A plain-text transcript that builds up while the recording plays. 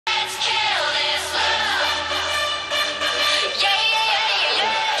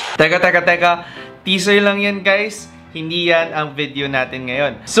Teka. Teaser lang yan, guys. Hindi yan ang video natin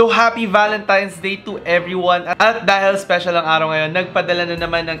ngayon. So, happy Valentine's Day to everyone. At dahil special ang araw ngayon, nagpadala na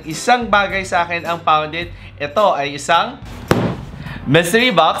naman ng isang bagay sa akin ang Poundit. Ito ay isang Mystery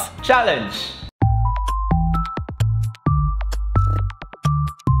Box Challenge.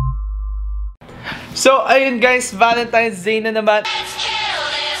 So, ayun guys, Valentine's Day na naman.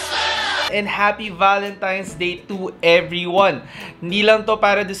 And happy Valentine's Day to everyone. Hindi lang to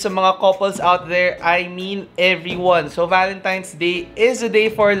para sa mga couples out there, I mean everyone. So Valentine's Day is a day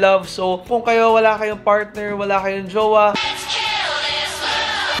for love. So kung kayo wala kayong partner, wala kayong jowa,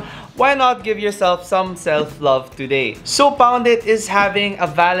 why not give yourself some self-love today? So Poundit is having a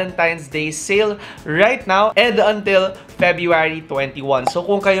Valentine's Day sale right now and until February 21. So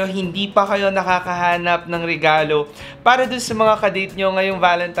kung kayo hindi pa kayo nakakahanap ng regalo para dun sa mga kadate nyo ngayong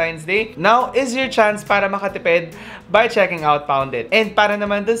Valentine's Day, now is your chance para makatipid by checking out Poundit. And para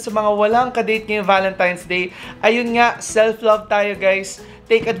naman dun sa mga walang kadate ngayong Valentine's Day, ayun nga, self-love tayo guys.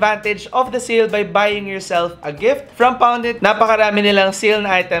 Take advantage of the sale by buying yourself a gift from Poundit. Napakarami nilang sale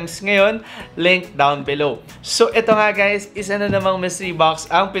na items ngayon. Link down below. So ito nga guys, isa na namang mystery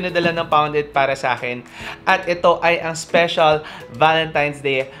box ang pinadala ng Poundit para sa akin. At ito ay ang special Valentine's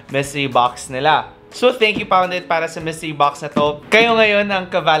Day mystery box nila. So, thank you Poundit para sa mystery box na to. Kayo ngayon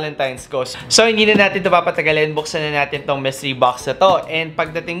ang ka-Valentine's ko. So, hindi na natin ito papatagalin. Buksan na natin tong mystery box na to. And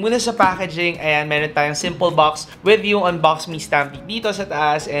pagdating muna sa packaging, ayan, meron tayong simple box with yung unbox me stamp dito sa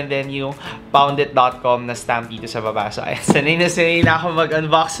taas and then yung poundit.com na stamp dito sa baba. So, ayan, sanay na ako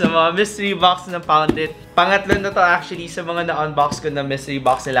mag-unbox ng mga mystery box ng Poundit. Pangatlo na to actually sa mga na-unbox ko na mystery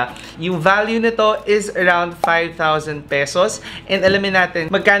box nila. Yung value nito is around 5,000 pesos. And alamin natin,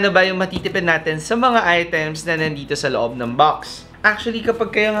 magkano ba yung matitipid natin sa mga items na nandito sa loob ng box. Actually,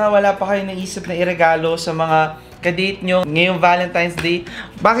 kapag kayo nga wala pa kayo naisip na iregalo sa mga kadate nyo ngayong Valentine's Day,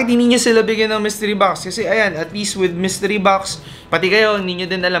 bakit hindi nyo sila bigyan ng mystery box? Kasi ayan, at least with mystery box, pati kayo, hindi nyo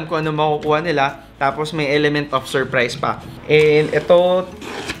din alam kung ano makukuha nila. Tapos may element of surprise pa. And ito,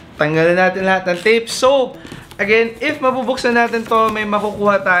 tanggalin natin lahat ng tape. So, again, if mabubuksan natin to, may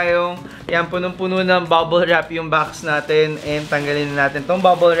makukuha tayong, yan, punong-puno ng bubble wrap yung box natin. And tanggalin natin tong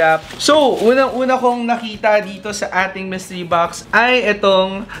bubble wrap. So, unang-una kong nakita dito sa ating mystery box ay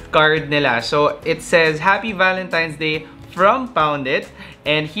itong card nila. So, it says, Happy Valentine's Day from Poundit.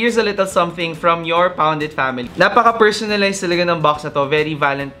 And here's a little something from your Poundit family. Napaka-personalized talaga ng box na to. Very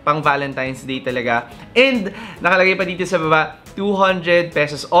pang Valentine's Day talaga. And nakalagay pa dito sa baba, 200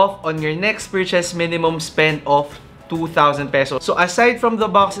 pesos off on your next purchase, minimum spend of 2,000 pesos. So aside from the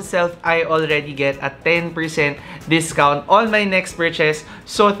box itself, I already get a 10% discount on my next purchase.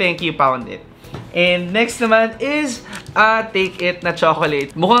 So thank you Poundit. And next naman is Take It na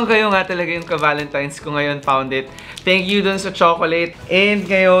chocolate. Mukhang kayo nga talaga yung ka-Valentine's ko ngayon, Poundit. Thank you dun sa chocolate. And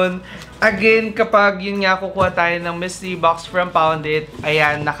ngayon, again, kapag yun nga kukuha tayo ng mystery box from Poundit,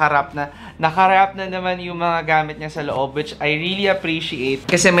 ayan, nakarap na naman yung mga gamit niya sa loob, which I really appreciate.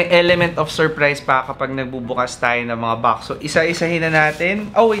 Kasi may element of surprise pa kapag nagbubukas tayo ng mga box. So, isa-isahin na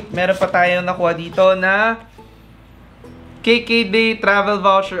natin. Oh wait, meron pa tayong nakuha dito na KK travel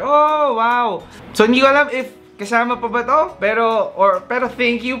voucher. Oh, wow! So, hindi ko alam if kasama pa ba to? Pero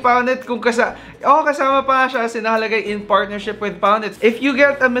thank you, Poundit, kung kasama pa nga siya kasi nakalagay in partnership with Poundit. If you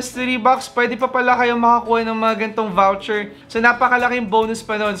get a mystery box, pwede pa pala kayong makakuha ng mga gantong voucher. So, napakalaking bonus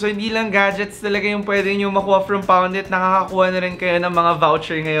pa nun. So, hindi lang gadgets talaga yung pwede nyo makuha from Poundit. Nakakakuha na rin kayo ng mga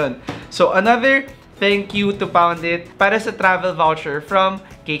voucher ngayon. So, another thank you to Poundit para sa travel voucher from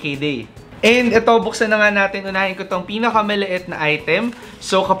KK. And ito, buksan na nga natin. Unahin ko tong pinakamaliit na item.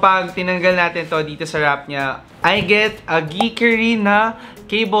 So, kapag tinanggal natin to dito sa wrap niya, I get a geekery na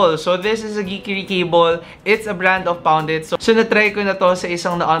cable. So, this is a geekery cable. It's a brand of Poundit. So na-try ko na to sa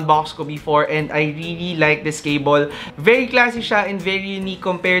isang na-unbox ko before and I really like this cable. Very classy siya and very unique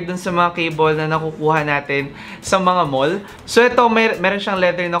compared dun sa mga cable na nakukuha natin sa mga mall. So, ito, meron siyang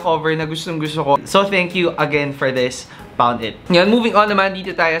leather na cover na gustong-gusto ko. So, thank you again for this, Poundit. Ngayon, moving on naman,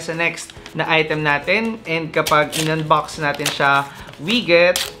 dito tayo sa next na item natin. And kapag in-unbox natin siya, we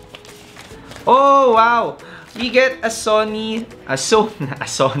get... Oh, wow! We get a Sony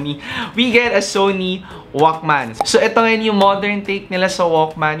Walkman. So, ito ngayon yung modern take nila sa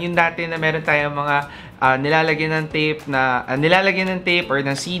Walkman. Yung dati na meron tayong mga nilalagyan ng tape or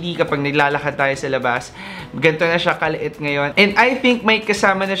ng CD kapag naglalakad tayo sa labas. Ganito na siya kaliit ngayon. And I think may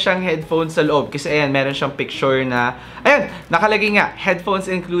kasama na siyang headphones sa loob. Kasi ayan, meron siyang picture na, ayan, nakalagay nga, headphones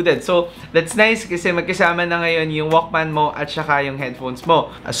included. So, that's nice kasi magkasama na ngayon yung Walkman mo at saka yung headphones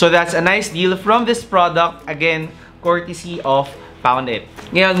mo. So, that's a nice deal from this product. Again, courtesy of Poundit.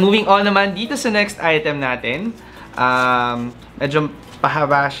 Ngayon, moving on naman dito sa next item natin. Medyo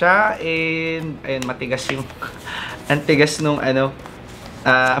pahaba siya and ayun, matigas yung ang tigas nung ano,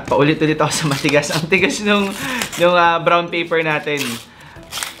 paulit-ulit ako sa matigas. Ang tigas nung brown paper natin.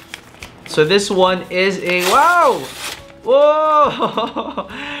 So this one is a wow! Whoa!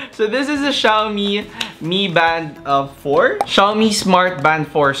 So this is a Xiaomi Mi Band 4. Xiaomi Smart Band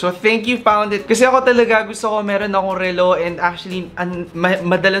 4. So thank you, Poundit. Kasi ako talaga gusto ko meron akong relo and actually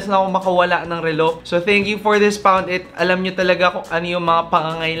madalas na ako makawala ng relo. So thank you for this, Poundit. Alam nyo talaga kung ano yung mga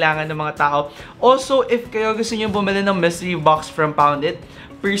pangangailangan ng mga tao. Also, if kayo gusto nyo bumili ng mystery box from Poundit,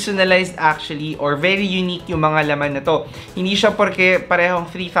 personalized actually or very unique yung mga laman na to. Hindi siya porque parehong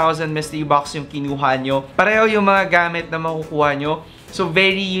 3,000 mystery box yung kinuha nyo. Pareho yung mga gamit na makukuha nyo. So,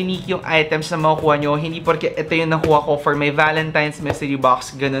 very unique yung items na makukuha nyo. Hindi porque ito yung nakuha ko for my Valentine's mystery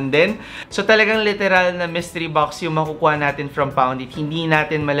box. Ganun din. So, talagang literal na mystery box yung makukuha natin from Poundit. Hindi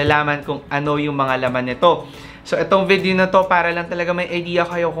natin malalaman kung ano yung mga laman nito. So, itong video na to, para lang talaga may idea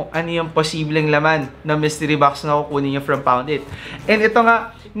kayo kung ano yung posibleng laman ng mystery box na kukunin nyo from Poundit. And ito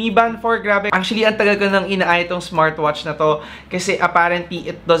nga, Mi Band 4, grabe. Actually, ang tagal ko nang inaay itong smartwatch na to kasi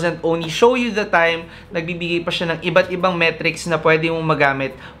apparently, it doesn't only show you the time, nagbibigay pa siya ng iba't ibang metrics na pwede mong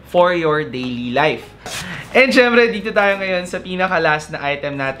magamit for your daily life. And syempre, dito tayo ngayon sa pinaka-last na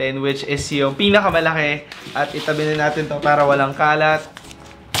item natin, which is yung pinakamalaki. At itabi na natin to para walang kalat.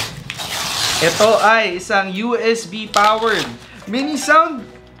 Ito ay isang USB-powered mini sound.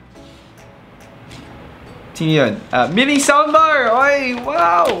 Sino yun? Mini soundbar! Oy!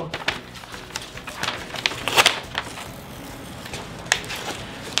 Wow!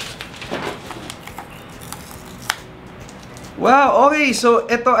 Wow! Okay, so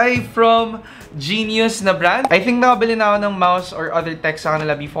ito ay from Genius na brand. I think nakabili na ako ng mouse or other tech sa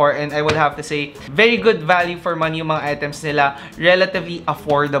kanila before and I would have to say, very good value for money yung mga items nila. Relatively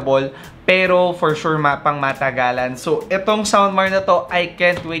affordable. Pero for sure pang matagalan. So itong soundbar na to, I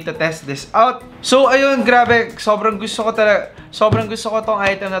can't wait to test this out. So ayun, grabe, sobrang gusto ko tong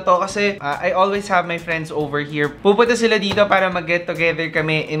item na to kasi I always have my friends over here. Pupunta sila dito para mag-get together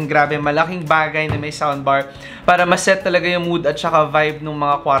kami in grabe, malaking bagay na may soundbar para ma-set talaga yung mood at saka vibe ng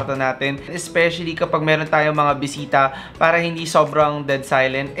mga kwarto natin. Especially kapag meron tayong mga bisita para hindi sobrang dead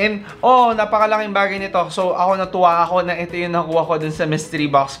silent. And napakalaking bagay nito. So ako natuwa ako na ito yung nakuha ko dun sa mystery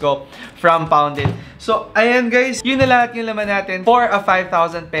box ko from Poundit. So, ayan guys, yun na lahat yung laman natin for a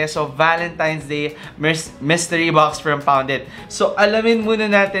 5,000 peso Valentine's Day mystery box from Poundit. So, alamin muna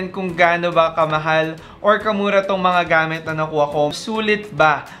natin kung gaano ba kamahal or kamura tong mga gamit na nakuha ko. Sulit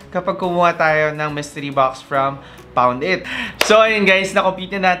ba kapag kumuha tayo ng mystery box from Poundit? So, ayun guys,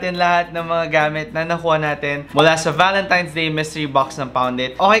 na-complete natin lahat ng mga gamit na nakuha natin mula sa Valentine's Day mystery box ng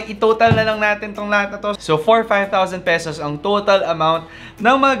Poundit. Okay, i-total na lang natin tong lahat na to. So, for 5,000 pesos, ang total amount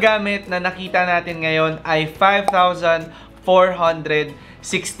ng mga gamit na nakita natin ngayon ay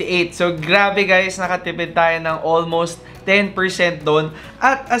 5,468. So, grabe guys, nakatipid tayo ng almost 10% doon.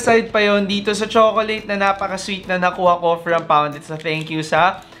 At aside pa yon dito sa chocolate na napaka-sweet na nakuha ko from Poundit. So, thank you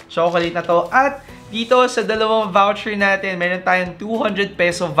sa chocolate na to. At dito sa dalawang voucher natin, meron tayong 200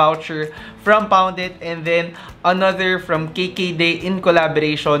 peso voucher from Poundit and then another from KK Day in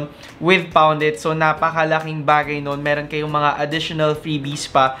collaboration with Poundit. So napakalaking bagay nun. Meron kayong mga additional freebies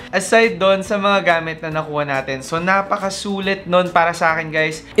pa aside doon sa mga gamit na nakuha natin. So napakasulit nun para sa akin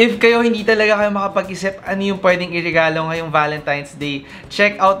guys. If kayo hindi talaga kayo makapag-isip ano yung pwedeng iregalo ngayong Valentine's Day,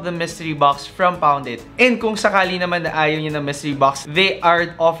 check out the mystery box from Poundit. And kung sakali naman na ayaw nyo ng mystery box, they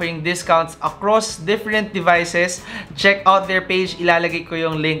are offering discounts across different devices. Check out their page. Ilalagay ko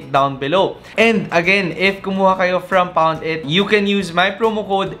yung link down below. And again, if kumuha kayo from Poundit, you can use my promo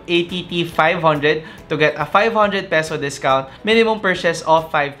code ATT500 to get a 500 peso discount, minimum purchase of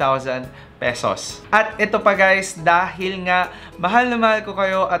 5,000 pesos. At ito pa guys, dahil nga mahal na mahal ko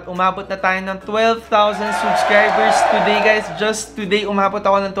kayo at umabot na tayo ng 12,000 subscribers today guys. Just today, umabot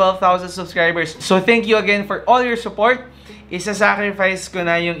ako ng 12,000 subscribers. So thank you again for all your support. Isa-sacrifice ko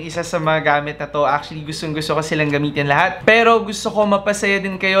na yung isa sa mga gamit na to. Actually, gustong-gusto ko silang gamitin lahat. Pero gusto ko mapasaya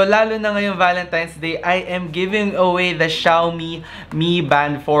din kayo, lalo na ngayong Valentine's Day, I am giving away the Xiaomi Mi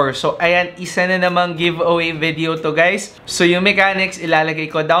Band 4. So, ayan, isa na namang giveaway video to guys. So, yung mechanics, ilalagay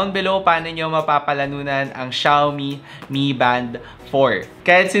ko down below paano nyo mapapalanunan ang Xiaomi Mi Band 4.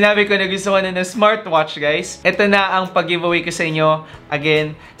 Kahit sinabi ko na gusto ko na ng smartwatch guys, ito na ang pag-giveaway ko sa inyo.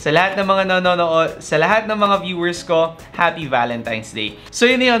 Again, sa lahat ng mga nanonood, sa lahat ng mga viewers ko, Happy Valentine's Day. So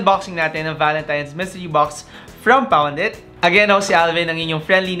yun yung unboxing natin ng Valentine's Mystery Box from Poundit. Again, ako si Alvin, ang inyong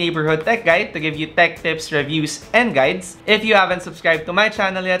friendly neighborhood tech guide to give you tech tips, reviews, and guides. If you haven't subscribed to my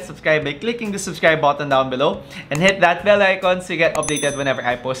channel yet, subscribe by clicking the subscribe button down below and hit that bell icon so you get updated whenever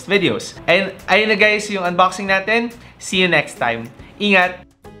I post videos. And ayun na guys, yung unboxing natin. See you next time. Ingat!